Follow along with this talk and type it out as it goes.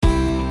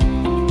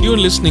You're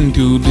listening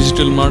to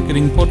Digital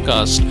Marketing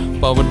Podcast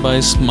powered by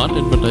Smart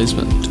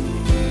Advertisement.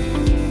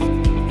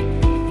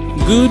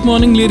 Good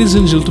morning ladies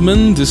and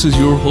gentlemen, this is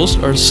your host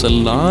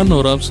Arsalan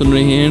और आप सुन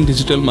रहे हैं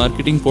digital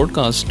marketing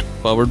podcast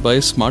powered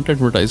by smart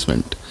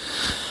advertisement.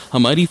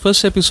 हमारी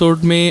first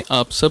episode में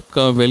आप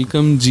सबका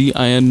welcome जी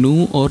आया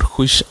नू और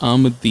खुश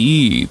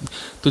आमदीद।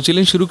 तो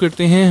चलें शुरू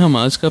करते हैं हम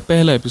आज का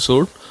पहला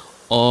एपिसोड।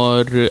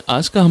 और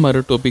आज का हमारा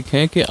टॉपिक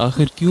है कि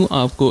आखिर क्यों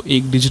आपको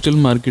एक डिजिटल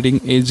मार्केटिंग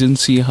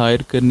एजेंसी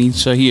हायर करनी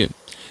चाहिए।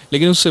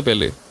 लेकिन उससे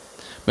पहले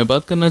मैं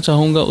बात करना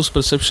चाहूँगा उस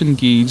परसेप्शन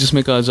की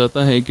जिसमें कहा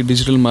जाता है कि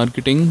डिजिटल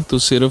मार्केटिंग तो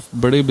सिर्फ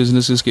बड़े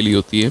बिजनेसेस के लिए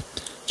होती है,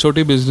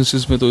 छोटे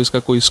बिजनेसेस में तो इसका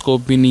कोई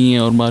स्कोप भी नहीं है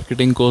और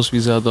मार्केटिंग कॉस्ट भी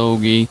ज़्यादा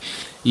होगी।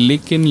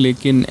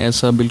 लेकिन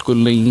ऐसा बिल्कुल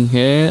नहीं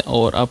है।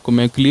 और आपको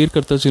मैं क्लियर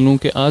करता चलूँ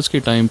कि आज के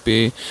टाइम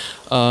पे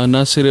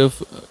ना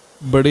सिर्फ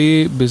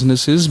बड़े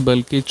बिजनेसेस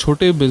बल्कि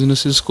छोटे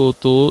बिजनेसेस को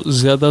तो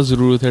ज़्यादा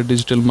ज़रूरत है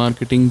डिजिटल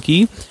मार्केटिंग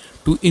की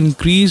to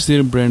increase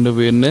their brand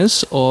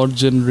awareness और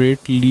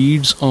generate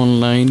Leeds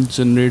online,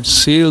 generate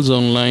sales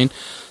online.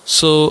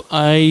 So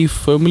I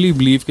firmly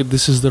believe कि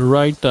this is the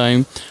right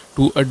time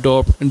to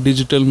adopt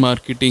digital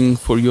marketing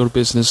for your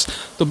business.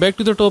 तो बैक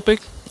टू द टॉपिक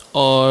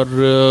और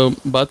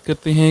बात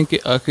करते हैं कि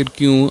आखिर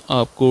क्यों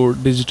आपको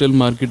डिजिटल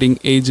मार्केटिंग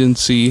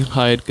एजेंसी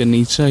हायर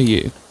करनी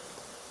चाहिए।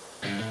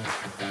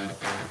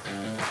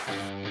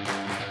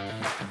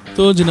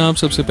 तो जनाब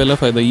सबसे पहला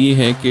फ़ायदा ये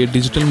है कि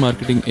digital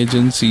marketing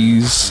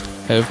agencies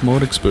have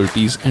more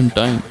expertise and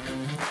time.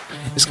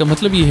 इसका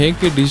मतलब ये है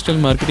कि डिजिटल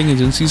मार्केटिंग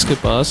एजेंसीज़ के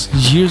पास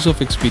years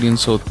ऑफ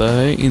एक्सपीरियंस होता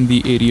है in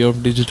the area of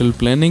digital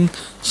planning,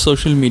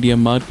 social media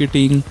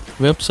marketing,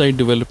 website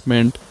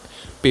development,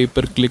 पे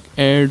पर click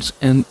ads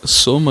and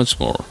so much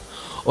more.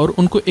 और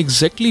उनको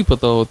एग्जैक्टली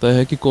पता होता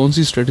है कि कौन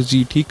सी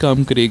स्ट्रेटजी ठीक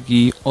काम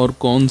करेगी और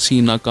कौन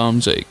सी नाकाम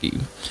जाएगी।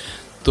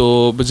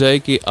 तो बजाय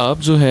कि आप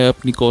जो है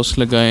अपनी कॉस्ट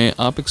लगाएं,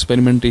 आप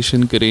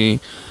एक्सपेरिमेंटेशन करें,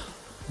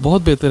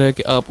 बहुत बेहतर है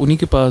कि आप उन्हीं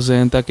के पास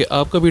जाएं ताकि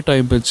आपका भी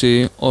टाइम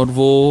बचे और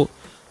वो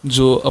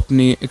जो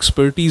अपनी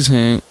एक्सपर्टीज़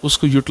हैं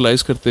उसको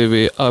यूटिलाइज़ करते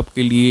हुए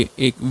आपके लिए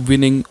एक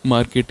विनिंग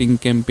मार्केटिंग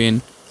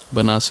कैंपेन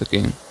बना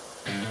सकें।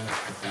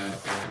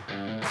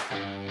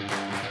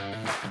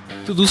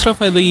 तो दूसरा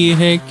फ़ायदा ये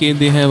है कि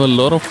they have a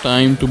lot of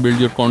time to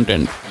build your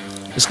content.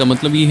 इसका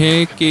मतलब ये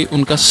है कि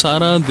उनका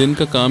सारा दिन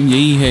का काम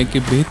यही है कि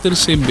बेहतर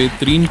से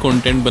बेहतरीन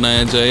कंटेंट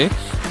बनाया जाए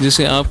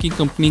जिससे आपकी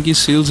कंपनी की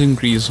सेल्स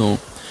इंक्रीज़ हो।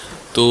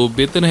 तो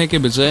बेहतर है कि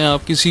बजाय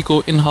आप किसी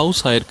को इन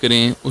हाउस हायर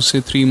करें,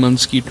 उससे 3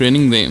 months की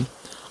ट्रेनिंग दें,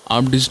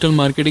 आप डिजिटल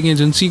मार्केटिंग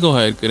एजेंसी को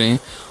हायर करें,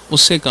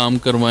 उससे काम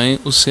करवाएं,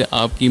 उससे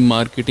आपकी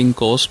मार्केटिंग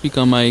कॉस्ट भी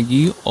कम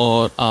आएगी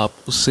और आप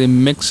उससे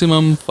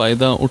मैक्सिमम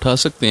फ़ायदा उठा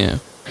सकते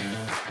हैं।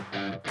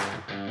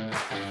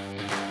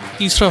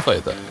 तीसरा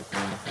फ़ायदा,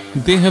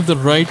 they have the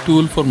right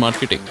tool for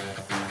marketing.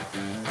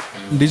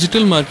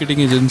 Digital marketing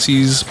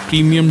agencies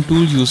premium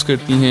tool use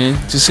करती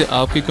हैं जिससे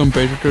आपके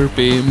कंपेटिटर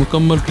पे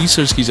मुकम्मल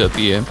रिसर्च की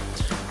जाती है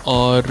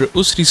और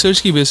उस रिसर्च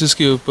की बेसिस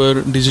के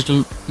ऊपर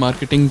डिजिटल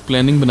मार्केटिंग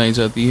प्लानिंग बनाई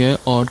जाती है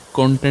और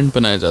कंटेंट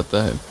बनाया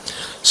जाता है।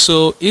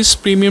 सो इस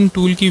प्रीमियम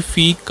टूल की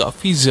फ़ी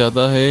काफ़ी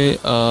ज़्यादा है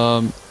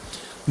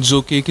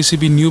जो कि किसी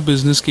भी न्यू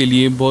बिज़नेस के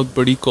लिए बहुत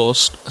बड़ी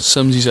कॉस्ट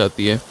समझी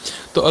जाती है।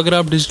 तो अगर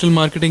आप डिजिटल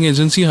मार्केटिंग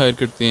एजेंसी हायर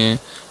करते हैं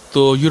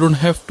तो you don't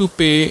have to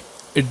pay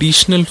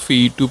additional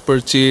fee to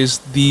purchase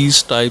these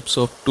types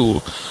of tool.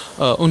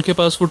 उनके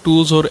पास वो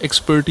tools और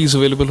expertise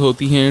available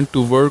होती हैं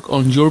to work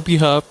on your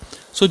behalf.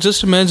 So just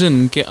imagine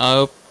कि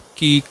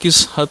आपकी किस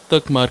हद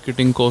तक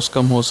marketing cost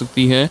कम हो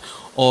सकती है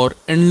और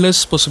endless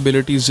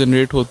possibilities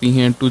generate होती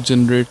हैं to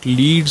generate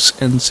leads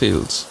and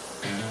sales.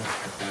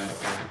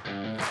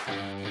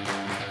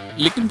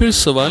 लेकिन फिर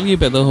सवाल ये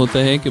पैदा होता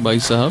है कि भाई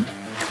साहब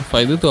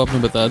फ़ायदे तो आपने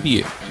बता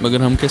दिए,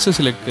 मगर हम कैसे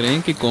सिलेक्ट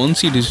करें कि कौन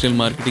सी डिजिटल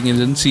मार्केटिंग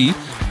एजेंसी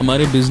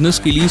हमारे बिज़नेस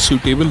के लिए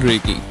सूटेबल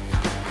रहेगी।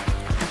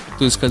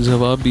 तो इसका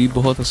जवाब भी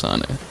बहुत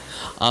आसान है।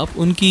 आप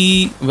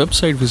उनकी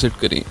वेबसाइट विज़िट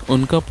करें,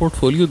 उनका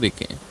पोर्टफोलियो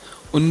देखें,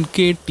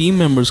 उनके टीम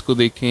मेंबर्स को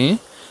देखें,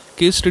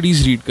 केस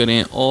स्टडीज़ रीड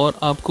करें और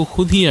आपको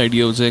खुद ही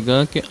आइडिया हो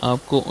जाएगा कि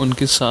आपको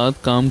उनके साथ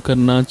काम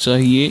करना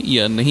चाहिए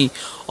या नहीं।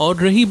 और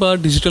रही बात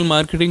डिजिटल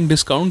मार्केटिंग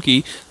डिस्काउंट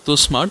की, तो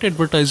स्मार्ट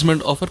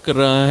एडवर्टाइजमेंट ऑफ़र कर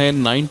रहा है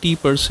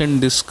 90%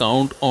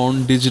 discount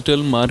on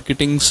digital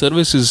marketing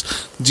services.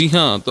 जी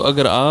हाँ, तो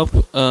अगर आप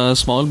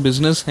स्मॉल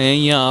बिजनेस हैं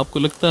या आपको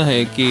लगता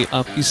है कि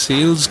आपकी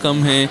सेल्स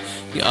कम है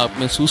या आप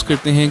महसूस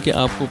करते हैं कि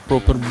आपको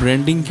प्रॉपर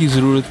ब्रांडिंग की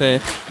ज़रूरत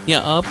है या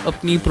आप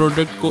अपनी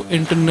प्रोडक्ट को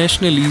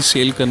इंटरनेशनली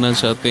सेल करना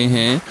चाहते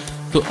हैं,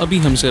 तो अभी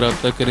हमसे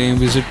रब्ता करें,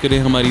 विज़िट करें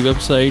हमारी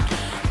वेबसाइट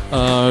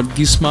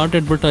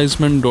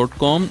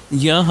thesmartadvertisement.com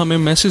या हमें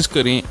मैसेज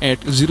करें at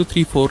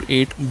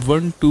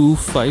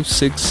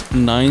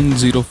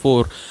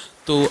 03481256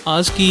 तो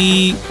आज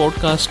की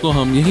पॉडकास्ट को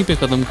हम यहीं पे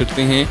ख़त्म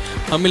करते हैं।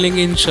 हम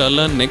मिलेंगे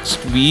इंशाल्लाह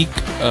नेक्स्ट वीक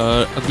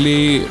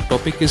अगले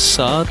टॉपिक के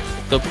साथ।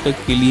 तब तक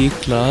के लिए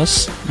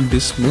क्लास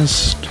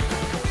डिसमिस्ड।